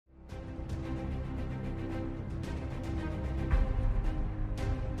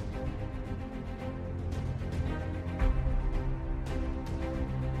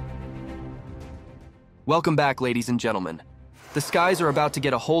Welcome back, ladies and gentlemen. The skies are about to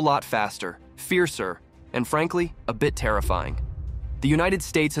get a whole lot faster, fiercer, and frankly, a bit terrifying. The United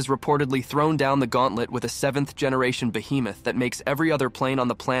States has reportedly thrown down the gauntlet with a 7th-generation behemoth that makes every other plane on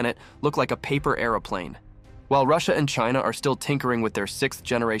the planet look like a paper aeroplane. While Russia and China are still tinkering with their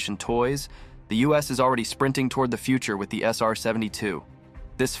 6th-generation toys, the US is already sprinting toward the future with the SR-72.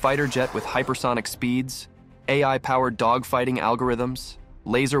 This fighter jet with hypersonic speeds, AI-powered dogfighting algorithms,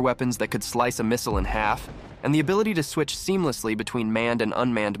 laser weapons that could slice a missile in half, and the ability to switch seamlessly between manned and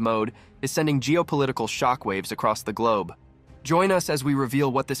unmanned mode is sending geopolitical shockwaves across the globe. Join us as we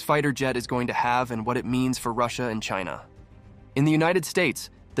reveal what this fighter jet is going to have and what it means for Russia and China. In the United States,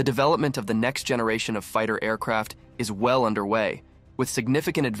 the development of the next generation of fighter aircraft is well underway, with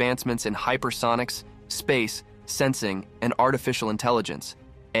significant advancements in hypersonics, space, sensing, and artificial intelligence,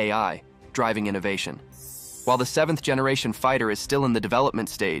 AI, driving innovation. While the 7th-generation fighter is still in the development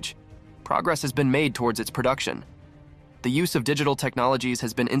stage, progress has been made towards its production. The use of digital technologies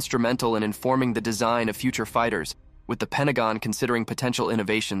has been instrumental in informing the design of future fighters, with the Pentagon considering potential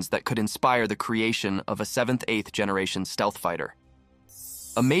innovations that could inspire the creation of a 7th-8th-generation stealth fighter.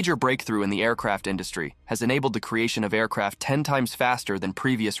 A major breakthrough in the aircraft industry has enabled the creation of aircraft 10 times faster than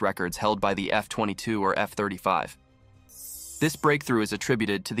previous records held by the F-22 or F-35. This breakthrough is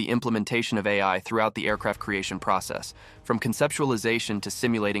attributed to the implementation of AI throughout the aircraft creation process, from conceptualization to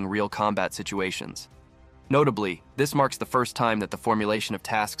simulating real combat situations. Notably, this marks the first time that the formulation of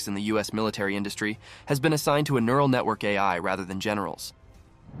tasks in the US military industry has been assigned to a neural network AI rather than generals.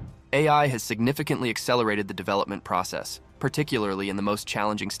 AI has significantly accelerated the development process, particularly in the most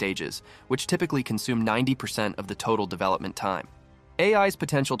challenging stages, which typically consume 90% of the total development time. AI's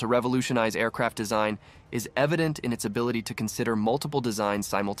potential to revolutionize aircraft design is evident in its ability to consider multiple designs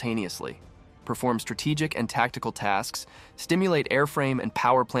simultaneously, perform strategic and tactical tasks, stimulate airframe and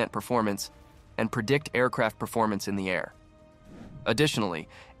power plant performance, and predict aircraft performance in the air. Additionally,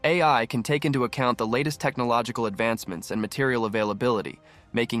 AI can take into account the latest technological advancements and material availability,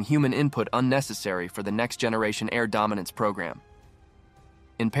 making human input unnecessary for the next-generation air dominance program.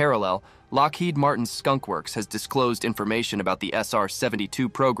 In parallel, Lockheed Martin's Skunk Works has disclosed information about the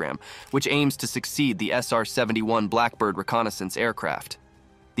SR-72 program, which aims to succeed the SR-71 Blackbird reconnaissance aircraft.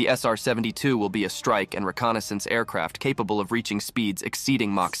 The SR-72 will be a strike and reconnaissance aircraft capable of reaching speeds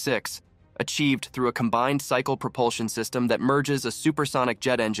exceeding Mach 6, achieved through a combined cycle propulsion system that merges a supersonic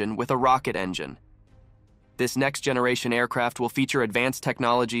jet engine with a rocket engine. This next-generation aircraft will feature advanced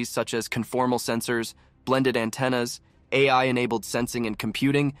technologies such as conformal sensors, blended antennas, AI-enabled sensing and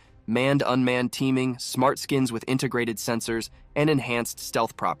computing, manned-unmanned teaming, smart skins with integrated sensors, and enhanced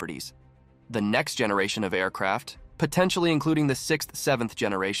stealth properties. The next generation of aircraft, potentially including the 6th, 7th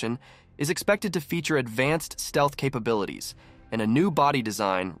generation, is expected to feature advanced stealth capabilities and a new body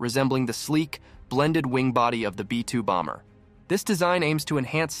design resembling the sleek, blended wing body of the B-2 bomber. This design aims to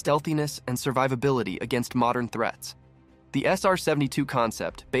enhance stealthiness and survivability against modern threats. The SR-72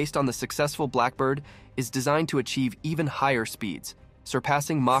 concept, based on the successful Blackbird, is designed to achieve even higher speeds,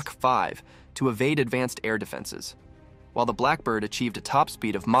 surpassing Mach 5 to evade advanced air defenses. While the Blackbird achieved a top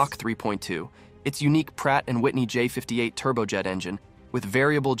speed of Mach 3.2, its unique Pratt & Whitney J58 turbojet engine, with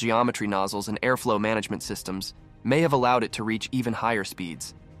variable geometry nozzles and airflow management systems, may have allowed it to reach even higher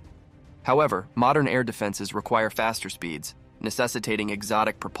speeds. However, modern air defenses require faster speeds, necessitating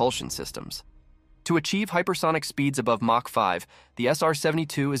exotic propulsion systems. To achieve hypersonic speeds above Mach 5, the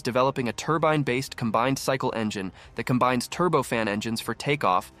SR-72 is developing a turbine-based combined cycle engine that combines turbofan engines for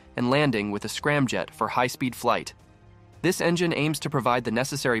takeoff and landing with a scramjet for high-speed flight. This engine aims to provide the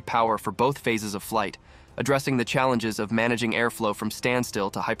necessary power for both phases of flight, addressing the challenges of managing airflow from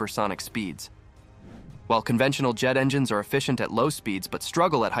standstill to hypersonic speeds. While conventional jet engines are efficient at low speeds but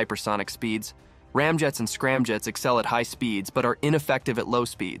struggle at hypersonic speeds, ramjets and scramjets excel at high speeds but are ineffective at low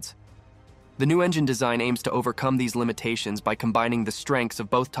speeds. The new engine design aims to overcome these limitations by combining the strengths of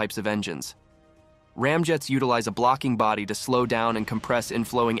both types of engines. Ramjets utilize a blocking body to slow down and compress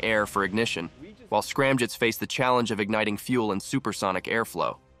inflowing air for ignition, while scramjets face the challenge of igniting fuel in supersonic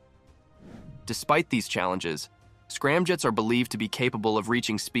airflow. Despite these challenges, scramjets are believed to be capable of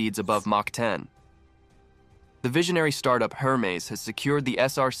reaching speeds above Mach 10. The visionary startup Hermes has secured the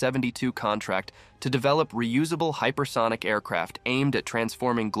SR-72 contract to develop reusable hypersonic aircraft aimed at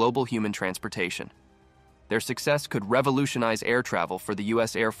transforming global human transportation. Their success could revolutionize air travel for the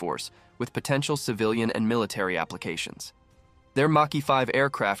U.S. Air Force with potential civilian and military applications. Their Mach 5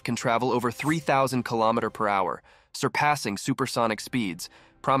 aircraft can travel over 3,000 km per hour, surpassing supersonic speeds,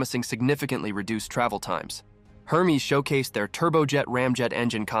 promising significantly reduced travel times. Hermes showcased their turbojet ramjet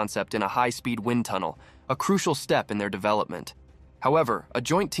engine concept in a high-speed wind tunnel, a crucial step in their development. However, a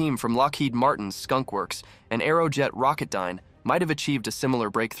joint team from Lockheed Martin's Skunk Works and Aerojet Rocketdyne might have achieved a similar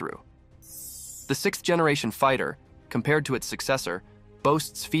breakthrough. The sixth-generation fighter, compared to its successor,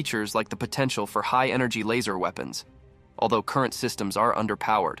 boasts features like the potential for high-energy laser weapons, although current systems are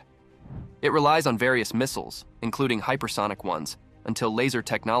underpowered. It relies on various missiles, including hypersonic ones, until laser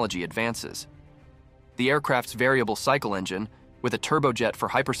technology advances. The aircraft's variable cycle engine, with a turbojet for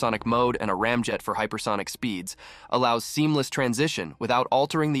hypersonic mode and a ramjet for hypersonic speeds, allows seamless transition without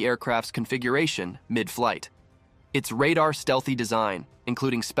altering the aircraft's configuration mid-flight. Its radar-stealthy design,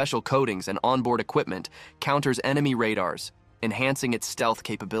 including special coatings and onboard equipment, counters enemy radars, enhancing its stealth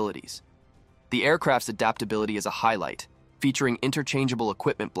capabilities. The aircraft's adaptability is a highlight, featuring interchangeable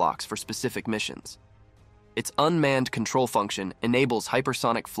equipment blocks for specific missions. Its unmanned control function enables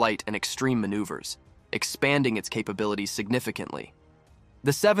hypersonic flight and extreme maneuvers, expanding its capabilities significantly.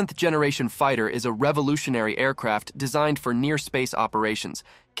 The seventh-generation fighter is a revolutionary aircraft designed for near-space operations,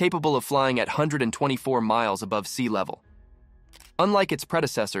 capable of flying at 124 miles above sea level. Unlike its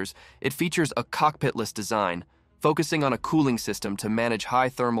predecessors, it features a cockpitless design, focusing on a cooling system to manage high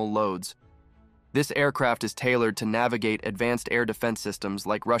thermal loads. This aircraft is tailored to navigate advanced air defense systems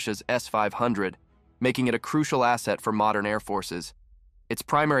like Russia's S-500, making it a crucial asset for modern air forces. Its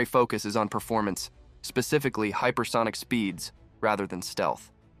primary focus is on performance, specifically hypersonic speeds, rather than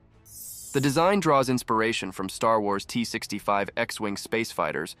stealth. The design draws inspiration from Star Wars T-65 X-Wing space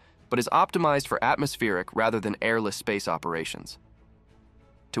fighters, but is optimized for atmospheric rather than airless space operations.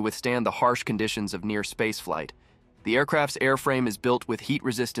 To withstand the harsh conditions of near spaceflight, the aircraft's airframe is built with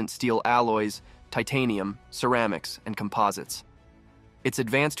heat-resistant steel alloys, titanium, ceramics, and composites. Its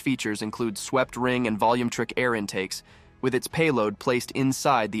advanced features include swept ring and volumetric air intakes, with its payload placed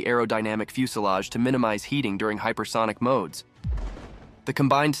inside the aerodynamic fuselage to minimize heating during hypersonic modes. The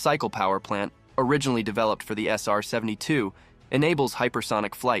combined cycle power plant, originally developed for the SR-72, enables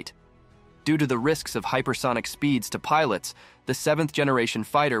hypersonic flight. Due to the risks of hypersonic speeds to pilots, the seventh-generation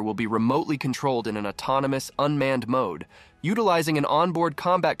fighter will be remotely controlled in an autonomous, unmanned mode, utilizing an onboard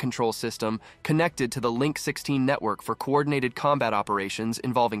combat control system connected to the Link 16 network for coordinated combat operations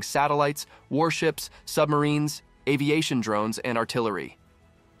involving satellites, warships, submarines, aviation drones, and artillery.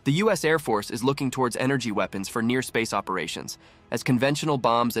 The U.S. Air Force is looking towards energy weapons for near-space operations, as conventional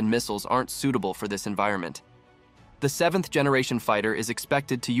bombs and missiles aren't suitable for this environment. The seventh-generation fighter is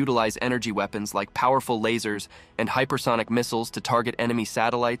expected to utilize energy weapons like powerful lasers and hypersonic missiles to target enemy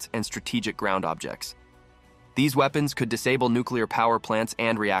satellites and strategic ground objects. These weapons could disable nuclear power plants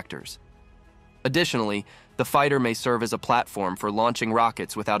and reactors. Additionally, the fighter may serve as a platform for launching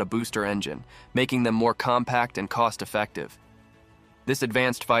rockets without a booster engine, making them more compact and cost-effective. This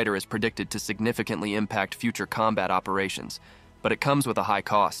advanced fighter is predicted to significantly impact future combat operations, but it comes with a high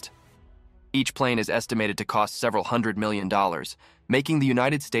cost. Each plane is estimated to cost several $100 million, making the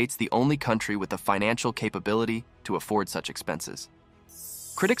United States the only country with the financial capability to afford such expenses.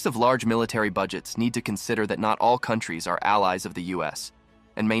 Critics of large military budgets need to consider that not all countries are allies of the U.S.,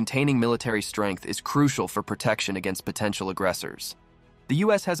 and maintaining military strength is crucial for protection against potential aggressors. The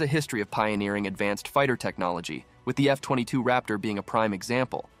U.S. has a history of pioneering advanced fighter technology, with the F-22 Raptor being a prime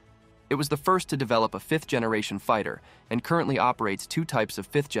example. It was the first to develop a fifth-generation fighter and currently operates two types of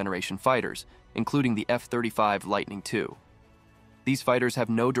fifth-generation fighters, including the F-35 Lightning II. These fighters have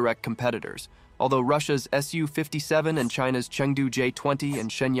no direct competitors, although Russia's Su-57 and China's Chengdu J-20 and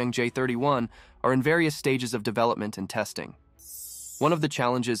Shenyang J-31 are in various stages of development and testing. One of the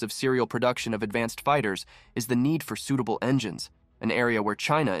challenges of serial production of advanced fighters is the need for suitable engines, an area where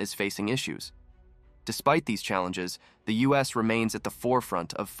China is facing issues. Despite these challenges, the U.S. remains at the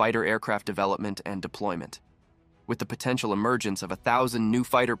forefront of fighter aircraft development and deployment. With the potential emergence of 1,000 new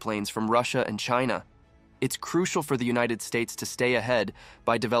fighter planes from Russia and China, it's crucial for the United States to stay ahead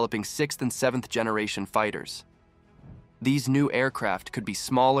by developing sixth and seventh generation fighters. These new aircraft could be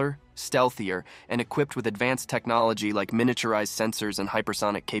smaller, stealthier, and equipped with advanced technology like miniaturized sensors and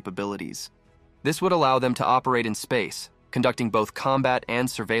hypersonic capabilities. This would allow them to operate in space, conducting both combat and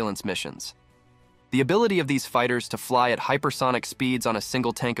surveillance missions. The ability of these fighters to fly at hypersonic speeds on a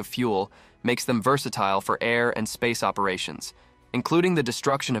single tank of fuel makes them versatile for air and space operations, including the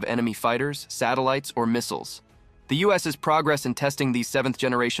destruction of enemy fighters, satellites, or missiles. The U.S.'s progress in testing these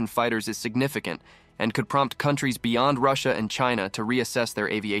seventh-generation fighters is significant and could prompt countries beyond Russia and China to reassess their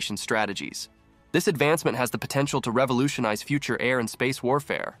aviation strategies. This advancement has the potential to revolutionize future air and space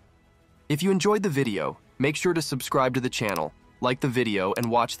warfare. If you enjoyed the video, make sure to subscribe to the channel, like the video, and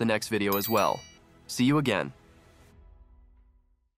watch the next video as well. See you again.